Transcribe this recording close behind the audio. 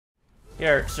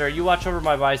Here, sir, you watch over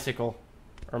my bicycle.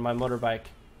 Or my motorbike.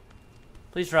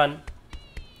 Please run.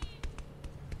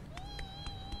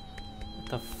 What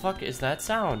the fuck is that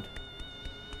sound?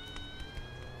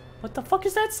 What the fuck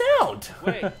is that sound?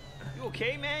 Wait, you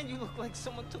okay, man? You look like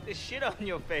someone took a shit on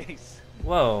your face.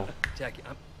 Whoa. Jackie,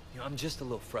 I'm just a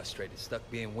little frustrated, stuck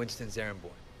being Winston's errand boy.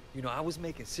 You know, I was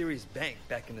making serious bank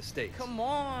back in the States. Come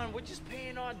on, we're just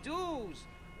paying our dues.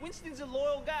 Winston's a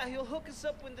loyal guy. He'll hook us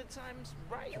up when the time's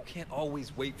right. You can't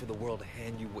always wait for the world to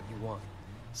hand you what you want.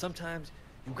 Sometimes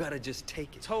you gotta just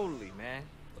take it. Totally, man.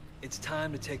 Look, it's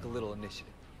time to take a little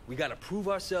initiative. We gotta prove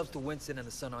ourselves to Winston and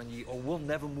the Sun On Yee, or we'll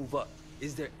never move up.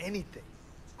 Is there anything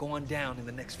going down in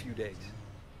the next few days?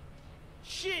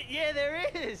 Shit, yeah, there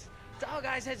is. Dog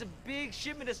Eyes has a big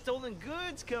shipment of stolen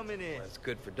goods coming in. Well, it's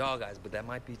good for Dog Eyes, but that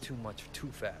might be too much too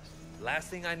fast. The last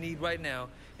thing I need right now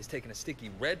is taking a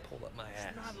sticky red pull up my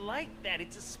ass. It's not like that.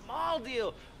 It's a small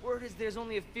deal. Word is there's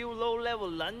only a few low-level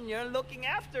Londoners looking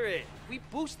after it. We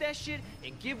boost that shit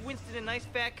and give Winston a nice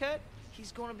fat cut,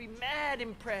 he's gonna be mad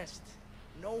impressed.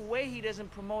 No way he doesn't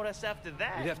promote us after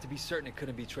that. You'd have to be certain it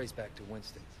couldn't be traced back to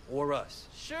Winston. Or us.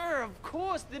 Sure, of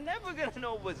course. They're never gonna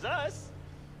know it was us.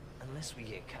 Unless we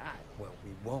get caught. Well,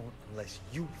 we won't unless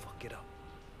you fuck it up.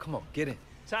 Come on, get in.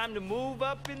 Time to move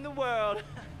up in the world.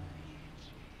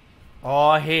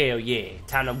 Oh, hell yeah.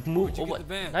 Time to move. Oh, what?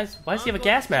 Nice. Why does he have a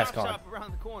gas mask on?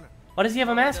 Why does he have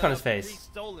a mask on his face?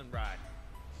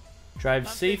 Drive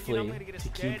safely to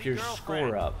keep your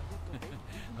score up.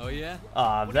 Oh, yeah?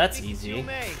 That's easy.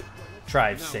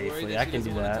 Drive safely. I can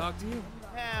do that.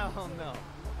 Hell no.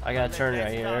 I got a turn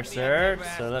right here, sir.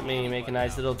 So let me make a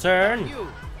nice little turn.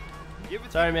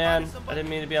 Sorry, man. I didn't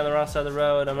mean to be on the wrong side of the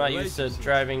road. I'm not used to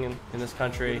driving in this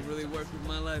country.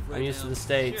 I'm used to the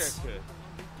States.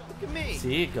 Look at me.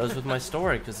 See, it goes with my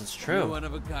story because it's true. One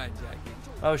of a kind, Jackie.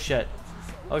 Oh, shit.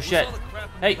 Oh, shit.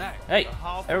 Hey, hey.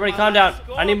 Everybody calm down.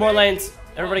 I need more lanes.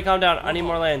 Everybody calm down. I need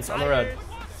more lanes on the road.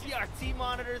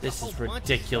 This is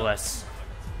ridiculous.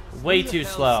 Way too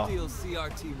slow.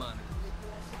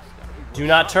 Do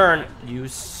not turn, you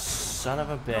son of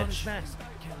a bitch.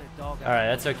 Alright,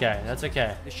 that's okay. That's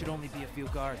okay. There should only be a few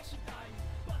guards.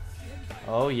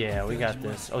 Oh yeah, we got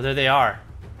this. Oh, there they are.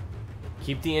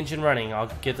 Keep the engine running.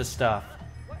 I'll get the stuff.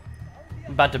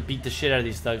 I'm about to beat the shit out of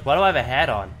these thugs. Why do I have a hat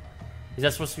on? Is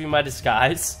that supposed to be my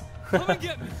disguise?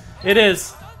 It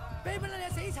is.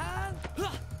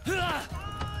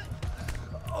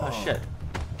 Oh shit.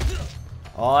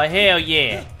 Oh hell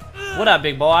yeah. What up,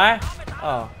 big boy?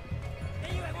 Oh.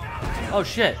 Oh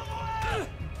shit.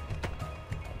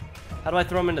 How do I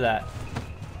throw him into that?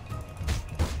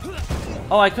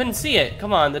 Oh, I couldn't see it.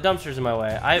 Come on, the dumpster's in my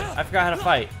way. I forgot how to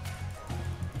fight.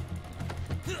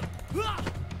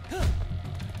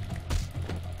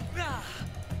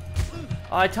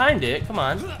 Oh, I timed it. Come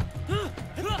on.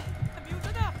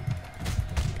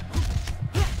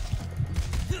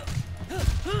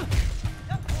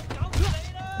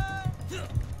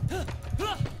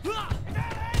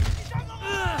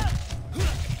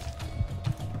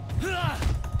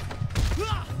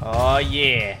 Oh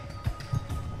yeah.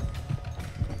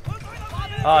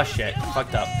 Oh shit,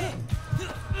 fucked up.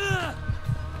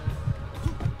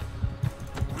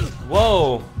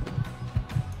 Whoa.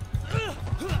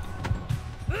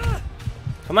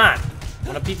 Come on. I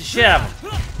wanna beat the shit out of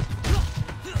him.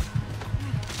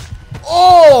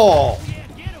 Oh!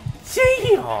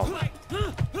 Damn!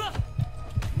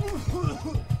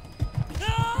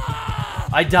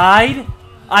 I died?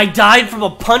 I died from a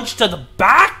punch to the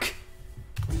back?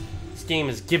 This game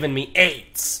has given me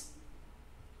AIDS.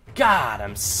 God,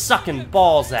 I'm sucking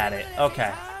balls at it.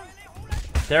 Okay.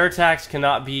 Their attacks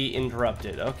cannot be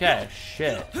interrupted. Okay,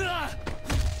 shit.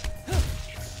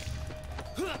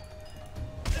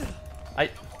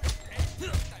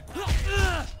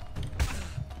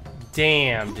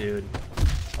 Damn, dude.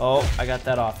 Oh, I got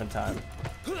that off in time.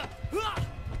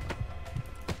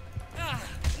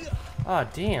 Oh,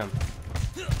 damn.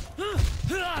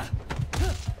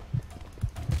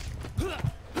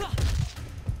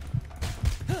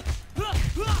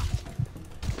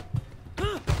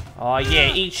 Oh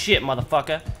yeah, eat shit,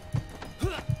 motherfucker.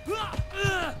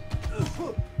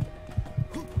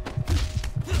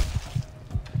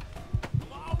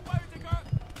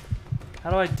 How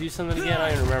do I do something again?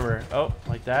 I don't even remember. Oh,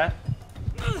 like that?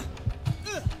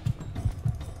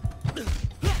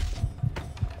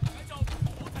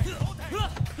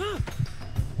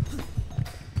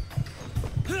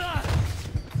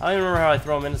 I don't even remember how I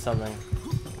throw him into something.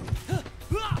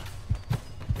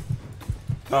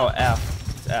 Oh,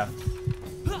 F. It's F.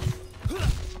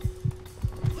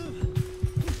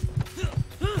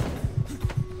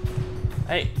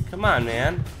 Hey, come on,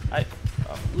 man.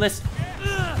 Listen.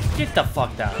 Get the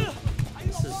fuck down.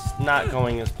 This is not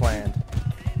going as planned.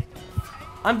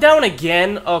 I'm down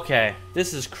again? Okay.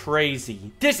 This is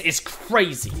crazy. This is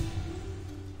crazy.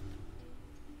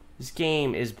 This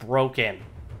game is broken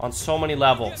on so many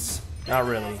levels. Not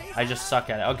really. I just suck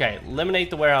at it. Okay,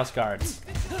 eliminate the warehouse guards.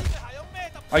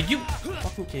 Are you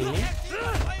fucking kidding me?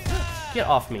 Get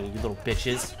off me, you little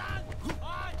bitches.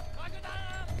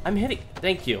 I'm hitting.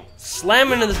 Thank you.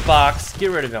 Slam into this box. Get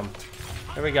rid of him.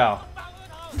 There we go.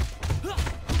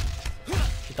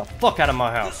 Get the fuck out of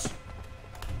my house.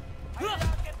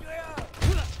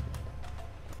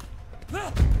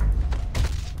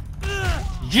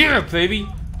 Yeah, baby.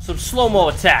 Some slow-mo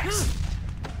attacks.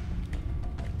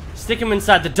 Stick him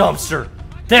inside the dumpster.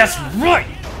 That's right.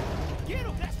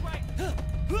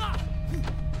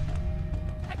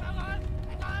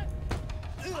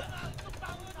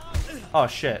 Oh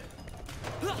shit.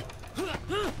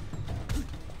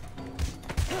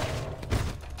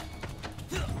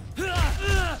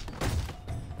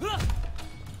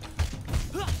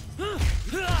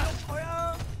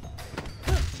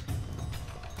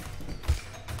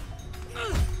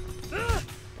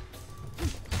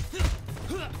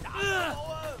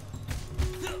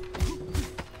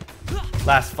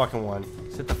 Last fucking one.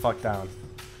 Sit the fuck down.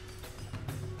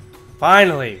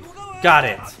 Finally! Got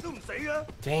it!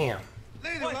 Damn.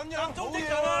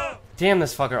 Damn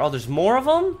this fucker. Oh, there's more of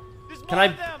them? Can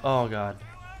I... Oh, God.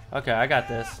 Okay, I got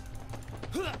this.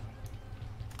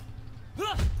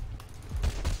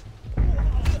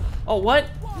 Oh, what?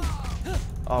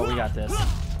 Oh, we got this.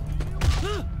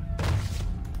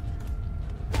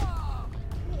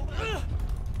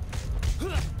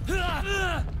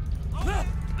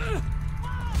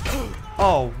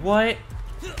 Oh, what?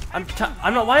 I'm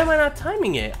not. Why am I not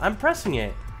timing it? I'm pressing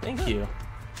it. Thank you.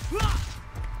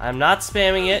 I'm not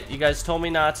spamming it. You guys told me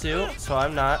not to, so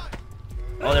I'm not.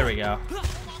 Oh, there we go.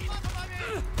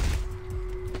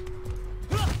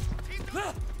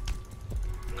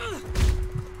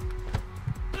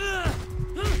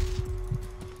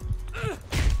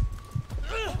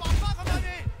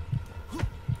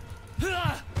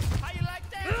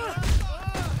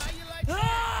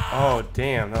 Oh,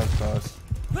 damn, that was close.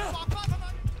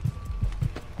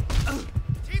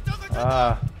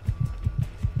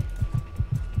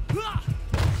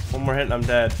 One more hit and I'm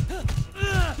dead.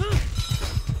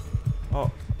 Oh,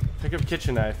 pick up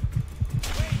kitchen knife.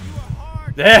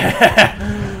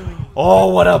 There!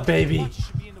 Oh, what up, baby?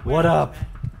 What up?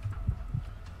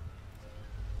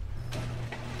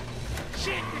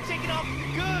 Shit, you're taking off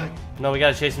good. No, we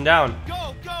gotta chase him down.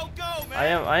 Go,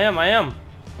 man. I am.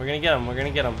 We're gonna get him. We're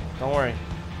gonna get him. Don't worry.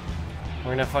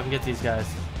 We're gonna fucking get these guys.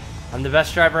 I'm the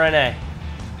best driver in A.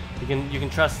 You can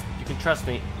trust me. You can trust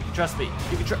me.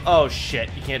 Oh shit,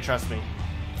 you can't trust me.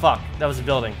 Fuck, that was a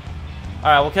building.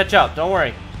 Alright, we'll catch up. Don't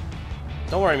worry.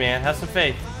 Don't worry, man. Have some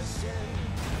faith.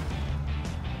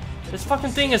 This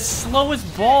fucking thing is slow as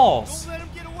balls. Don't let him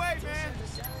get away, man.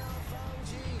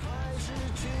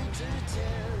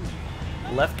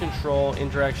 Left control,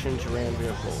 indirection to ram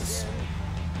vehicles.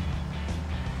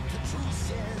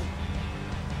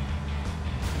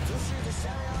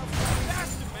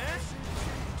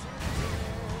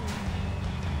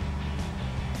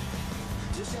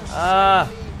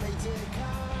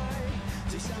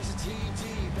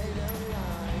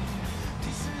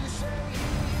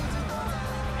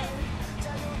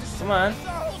 Come on.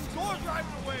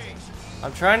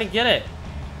 I'm trying to get it.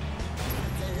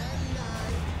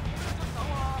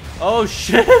 Oh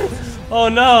shit. Oh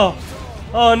no.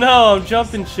 Oh no, I'm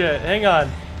jumping shit. Hang on.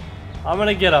 I'm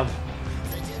gonna get him.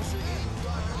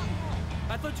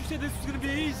 I thought you said this was gonna be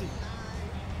easy.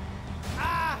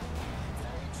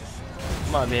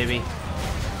 Come on, baby.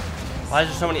 Why is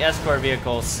there so many escort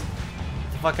vehicles?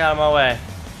 Get the fuck out of my way.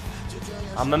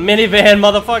 I'm a minivan,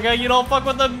 motherfucker. You don't fuck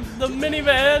with the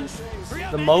minivan.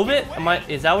 The Move It?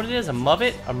 Is that what it is? A Move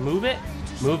It? A Move It?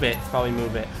 Move It. It's probably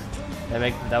Move It.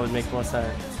 That would make more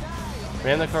sense.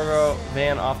 Ram the cargo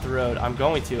van off the road. I'm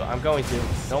going to.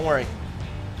 Don't worry.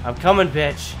 I'm coming,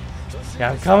 bitch.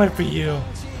 Yeah, I'm coming for you.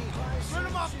 Run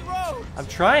him off the road. I'm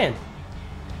trying.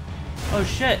 Oh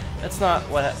shit, that's not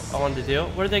what I wanted to do.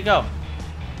 Where did they go?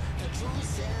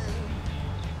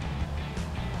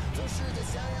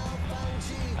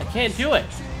 I can't do it.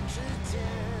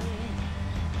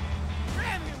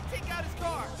 Ram him. Take out his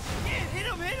car. Yeah, hit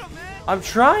him, man. I'm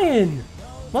trying.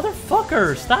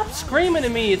 Motherfucker, stop screaming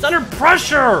at me. It's under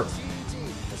pressure.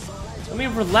 Let me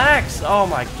relax. Oh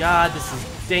my god, this is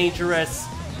dangerous.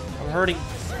 I'm hurting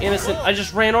innocent. I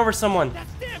just ran over someone.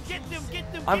 That's them. Get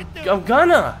them. I'm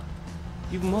gonna.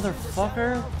 You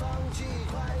motherfucker.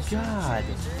 God.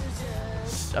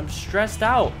 I'm stressed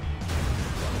out.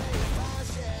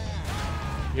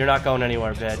 You're not going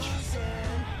anywhere, bitch.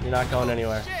 You're not going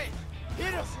anywhere.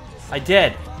 I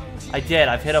did.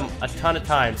 I've hit him a ton of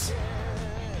times.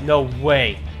 No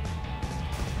way.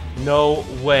 No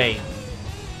way.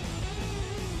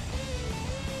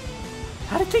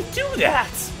 How did they do that?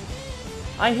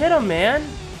 I hit him, man.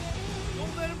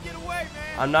 Don't let him get away,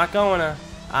 man. I'm not gonna.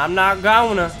 I'm not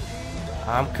gonna.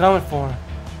 I'm coming for him.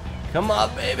 Come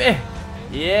on, baby.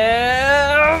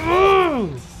 Yeah.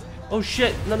 Woo! Oh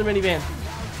shit, another minivan.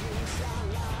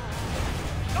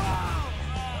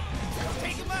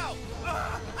 Take him out.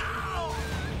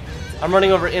 I'm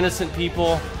running over innocent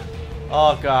people.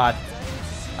 Oh god.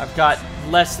 I've got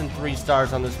less than 3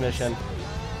 stars on this mission.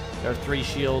 There are 3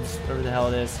 shields, whatever the hell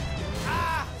it is.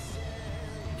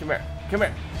 Come here. Come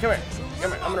here. Come here.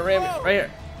 Come here. I'm gonna ram it right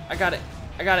here. I got it.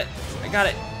 I got it. I got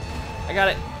it. I got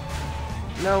it.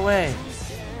 No way.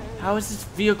 How is this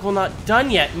vehicle not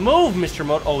done yet? Move, Mr.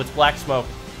 Moto. Oh, it's black smoke.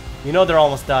 You know they're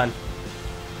almost done.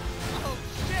 Oh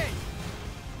shit!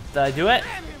 Did I do it?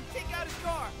 Ram him. Take out his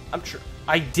car. I'm sure.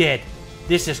 I did.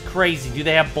 This is crazy. Do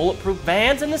they have bulletproof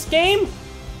vans in this game?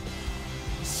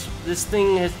 This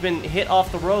thing has been hit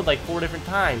off the road like 4 different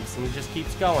times, and it just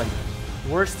keeps going.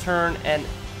 Worst turn, and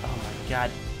oh my god.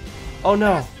 Oh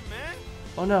no. Faster, man.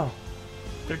 Oh no.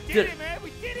 We did it, man. We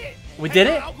did it. We did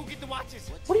Hang it? on, I'll go get the watches.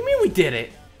 What do you mean we did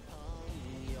it?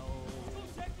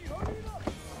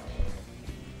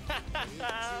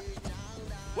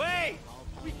 Wait,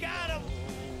 we got him.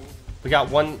 We got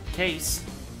 1 case.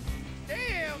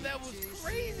 Damn, that was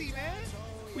crazy, man.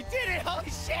 We did it. Holy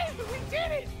shit, we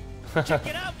did it. Check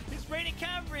it out. It's raining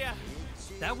Cambria.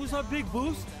 That was our big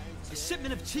boost? A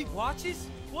shipment of cheap watches?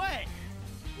 What?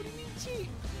 What do you mean cheap?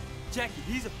 Jackie,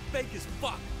 he's a fake as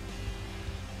fuck.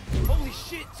 Holy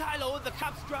shit, Tylo, the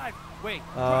cops drive. Wait.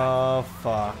 Oh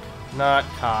fuck. Not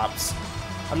cops.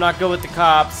 I'm not good with the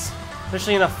cops.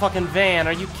 Especially in a fucking van.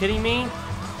 Are you kidding me?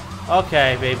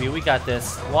 Okay, baby, we got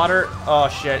this. Water. Oh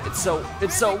shit, it's so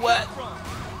wet.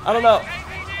 I don't know.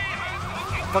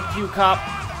 Fuck you, cop.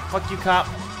 Fuck you, cop.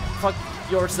 Fuck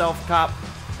yourself, cop.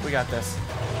 We got this.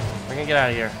 We're gonna get out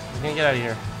of here. We're gonna get out of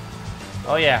here.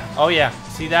 Oh yeah. Oh yeah.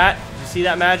 See that? You see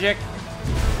that magic?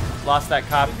 Lost that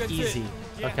cop easy.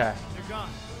 Yeah, Okay. they're gone.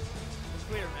 It's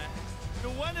clear, man. No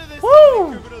wonder there's Woo! so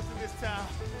many criminals in this town.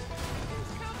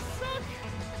 These cops suck.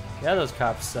 Yeah, those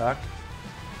cops suck.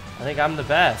 I think I'm the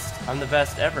best. I'm the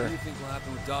best What ever. do you think will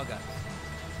happen with Dog Eyes?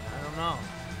 I don't know.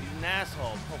 He's an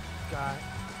asshole. Oh, God.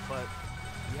 But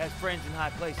he has friends in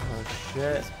high places. Oh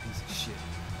shit. He's a piece of shit.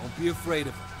 Don't be afraid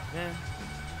of him. Man,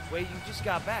 wait, you just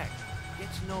got back.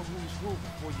 Get to know who's who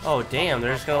before you Oh start damn, talking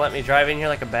they're about just gonna let me drive in here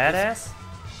like a badass?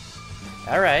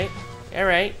 Alright.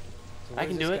 Alright. So I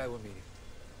can where's do this it. guy we're meeting?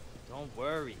 Don't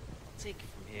worry. I'll take it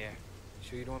from here. You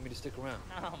sure you don't want me to stick around?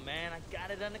 Oh, man, I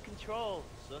got it under control.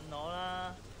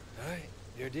 Sonora. Alright,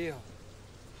 your deal.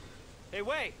 Hey,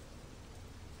 wait.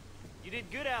 You did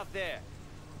good out there.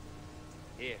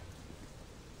 Here.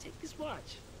 Take this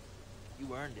watch.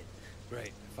 You earned it. Great.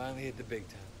 I finally hit the big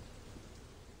time.